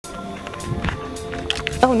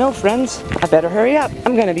Oh no, friends. I better hurry up.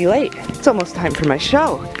 I'm gonna be late. It's almost time for my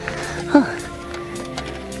show.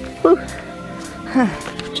 Whew.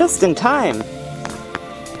 Just in time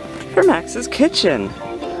for Max's Kitchen.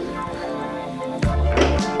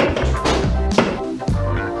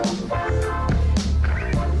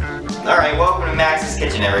 Alright, welcome to Max's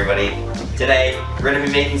Kitchen, everybody. Today, we're going to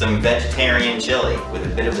be making some vegetarian chili with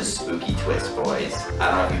a bit of a spooky twist, boys. I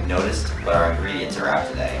don't know if you've noticed, but our ingredients are out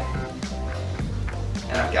today.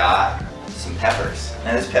 And I've got some peppers.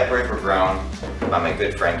 Now, these peppers were grown by my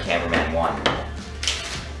good friend Cameraman 1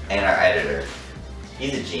 and our editor.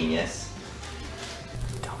 He's a genius.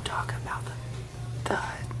 Don't talk about the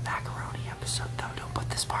macaroni episode, though. Don't put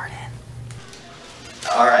this part in.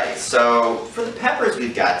 Alright, so for the peppers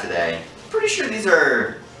we've got today, pretty sure these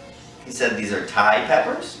are, he said these are Thai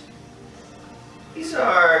peppers. These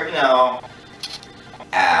are, you know,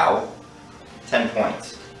 10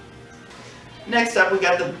 points. Next up we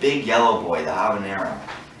got the big yellow boy, the habanero.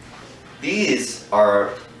 These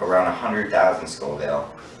are around 100,000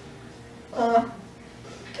 Scoville. They'll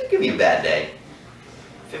give you a bad day.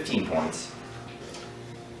 15 points.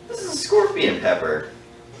 This is a scorpion pepper.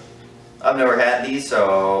 I've never had these,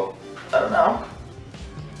 so I don't know.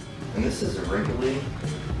 And this is a wrinkly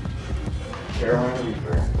Carolina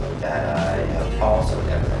Reaper that I have also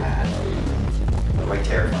never had. I'm quite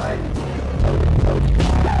terrified.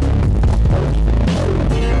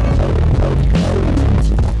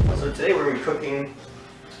 So today we're going to be cooking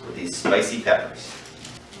with these spicy peppers.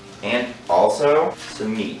 And also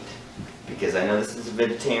some meat. Because I know this is a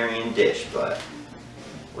vegetarian dish, but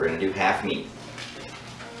we're going to do half meat.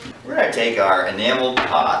 We're going to take our enameled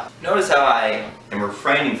pot. Notice how I am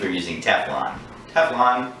refraining from using Teflon.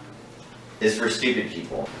 Teflon is for stupid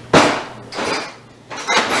people.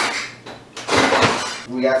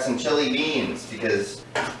 We got some chili beans because,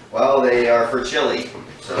 well, they are for chili,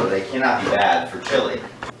 so they cannot be bad for chili.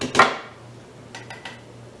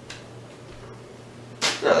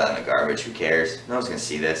 Throw that in the garbage, who cares? No one's going to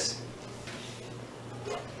see this.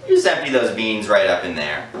 Just empty those beans right up in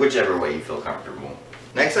there, whichever way you feel comfortable.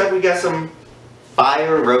 Next up we got some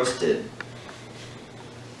fire roasted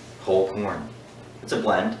whole corn. It's a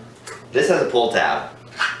blend. This has a pull tab.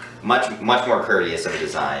 Much more courteous of a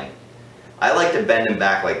design. I like to bend them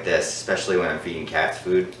back like this, especially when I'm feeding cats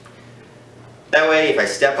food. That way if I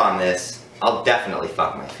step on this, I'll definitely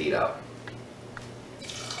fuck my feet up.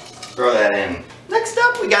 Throw that in. Next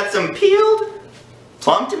up we got some peeled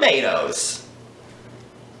plum tomatoes.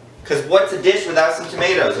 Cause what's a dish without some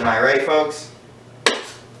tomatoes, am I right, folks?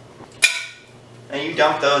 And you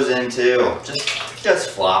dump those in too. Just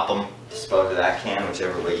flop them. Dispose of that can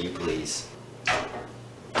whichever way you please.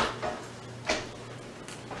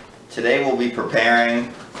 Today we'll be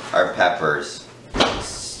preparing our peppers.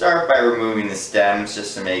 Start by removing the stems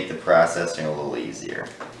just to make the processing a little easier.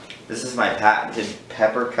 This is my patented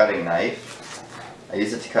pepper cutting knife. I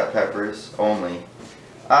use it to cut peppers only.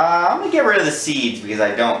 I'm gonna get rid of the seeds because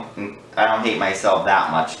I don't hate myself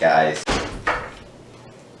that much, guys.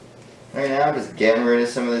 Right now, I'm just getting rid of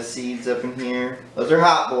some of the seeds up in here. Those are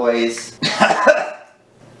hot boys.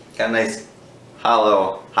 Got a nice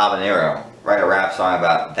hollow habanero. Write a rap song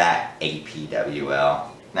about that APWL.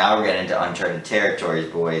 Now we're getting into uncharted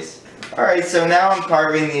territories, boys. Alright, so now I'm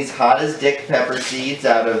carving these hot as dick pepper seeds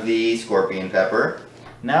out of the scorpion pepper.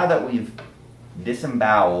 Now that we've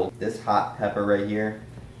disemboweled this hot pepper right here,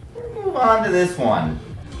 we'll move on to this one.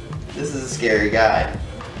 This is a scary guy.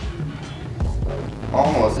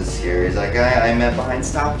 Almost as scary as that guy I met behind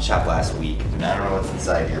Stop and Shop last week. And I don't know what's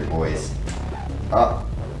inside here, boys. Oh.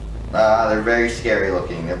 They're very scary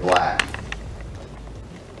looking. They're black.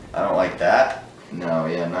 I don't like that. No,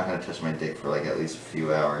 yeah, I'm not going to touch my dick for like at least a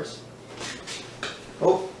few hours.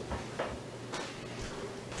 Oh.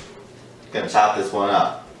 Gonna chop this one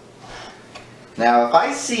up. Now, if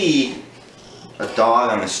I see a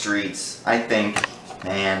dog on the streets, I think,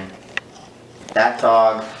 man, that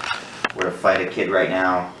dog were to fight a kid right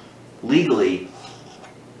now, legally,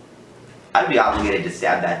 I'd be obligated to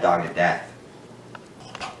stab that dog to death.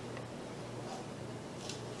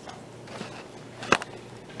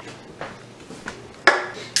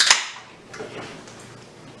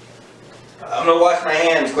 I'm gonna wash my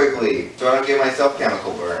hands quickly so I don't get myself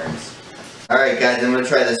chemical burns. Alright guys, I'm gonna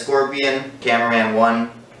try the scorpion. Cameraman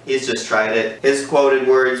 1, he's just tried it. His quoted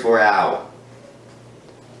words were out.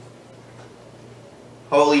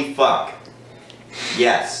 Holy fuck.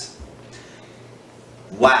 Yes.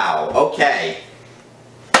 Wow, okay.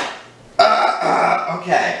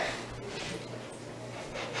 Okay.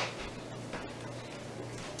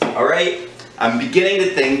 Alright, I'm beginning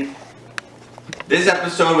to think this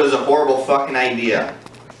episode was a horrible fucking idea.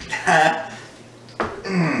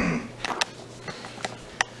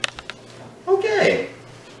 Okay.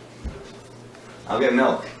 I'll get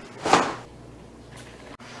milk.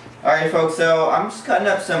 Alright folks, so I'm just cutting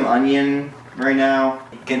up some onion right now.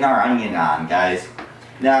 Getting our onion on, guys.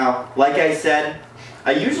 Now, like I said,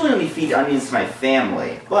 I usually only feed onions to my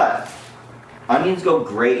family, but onions go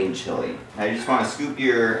great in chili. I just want to scoop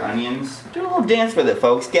your onions. Do a little dance with it,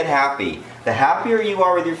 folks. Get happy. The happier you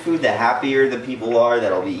are with your food, the happier the people are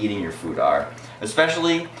that'll be eating your food are.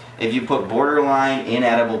 Especially if you put borderline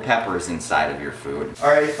inedible peppers inside of your food.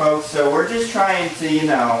 Alright folks, so we're just trying to, you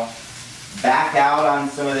know, back out on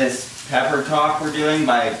some of this pepper talk we're doing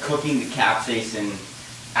by cooking the capsaicin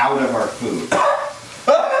out of our food.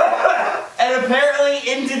 And apparently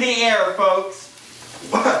into the air, folks.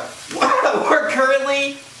 We're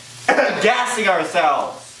currently gassing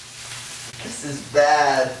ourselves. This is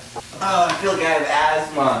bad. Oh, I feel like I have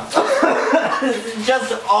asthma. This is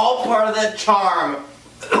just all part of the charm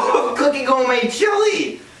of cooking homemade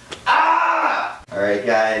chili. Ah! Alright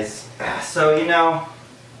guys, so you know,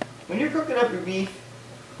 when you're cooking up your beef,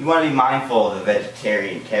 you want to be mindful of the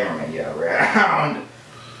vegetarian cameraman you have around.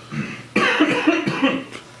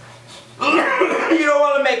 You don't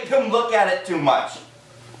want to make them look at it too much.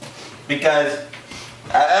 Because,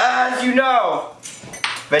 as you know,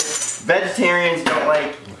 vegetarians don't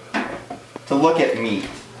like to look at meat.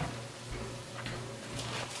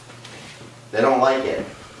 They don't like it.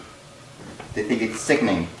 They think it's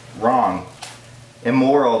sickening, wrong,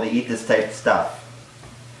 immoral to eat this type of stuff.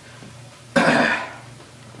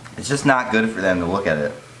 It's just not good for them to look at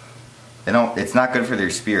it. It's not good for their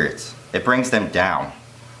spirits. It brings them down.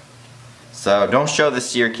 So don't show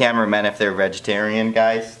this to your cameramen if they're vegetarian,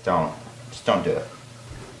 guys. Don't. Just don't do it.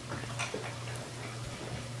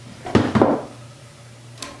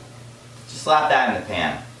 Just slap that in the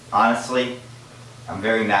pan. Honestly, I'm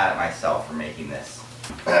very mad at myself for making this.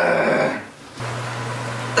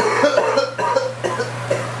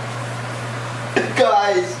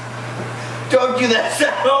 Guys, don't do this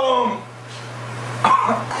at home!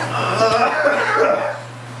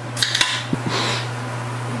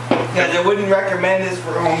 Guys, I wouldn't recommend this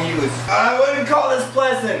for home use. I wouldn't call this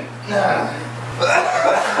pleasant.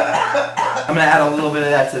 I'm gonna add a little bit of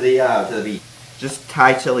that to the beef. Just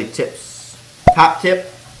Thai chili tips. Top tip,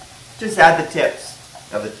 just add the tips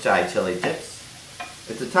of the Thai chili tips.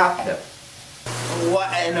 It's a top tip.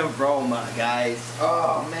 What an aroma, guys.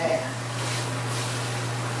 Oh man.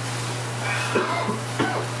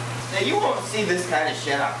 Now you won't see this kind of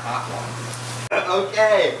shit on Hot Ones.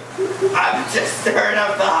 Okay, I'm just stirring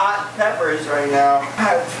up the hot peppers right now.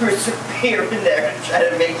 I threw some beer in there to try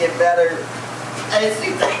to make it better. And it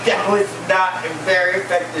seems like that was not very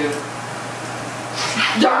effective.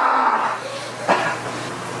 Ah!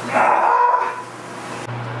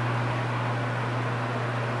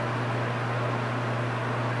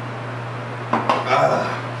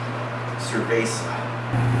 Cerveza.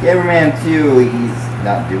 Cameraman 2, he's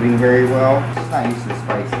not doing very well. He's not used to the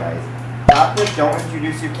spice, guys. Stop this, don't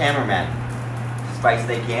introduce your cameraman. Spice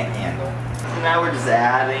they can't handle. So now we're just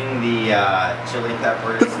adding the chili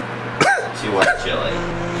peppers to our chili.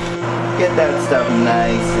 Get that stuff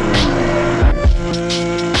nice and in there.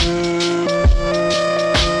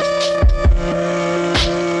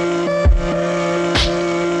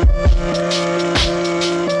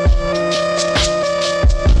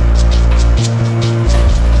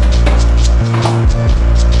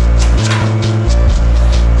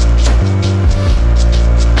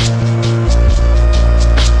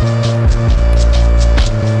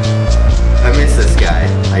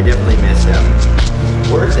 I definitely miss him.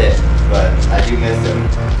 Worth it, but I do miss him.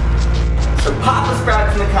 So pop the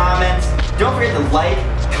sprouts in the comments. Don't forget to like,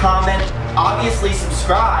 comment, obviously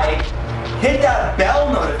subscribe. Hit that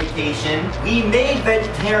bell notification. We made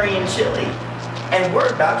vegetarian chili, and we're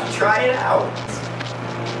about to try it out.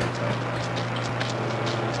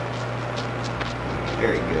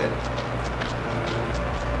 Very good.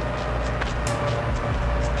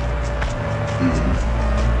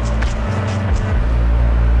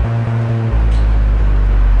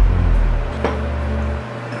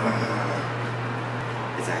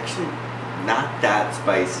 It's actually not that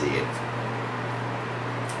spicy.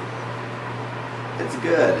 It's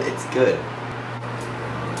good. It's good.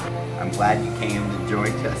 I'm glad you came to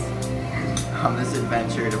join us on this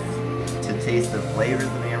adventure to taste the flavors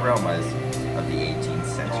and the aromas of the 18th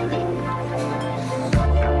century.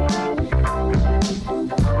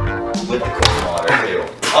 With the cold water too.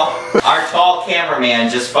 Oh, our tall cameraman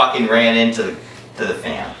just fucking ran into the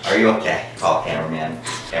fan. Are you okay? Tall cameraman,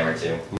 camera 2.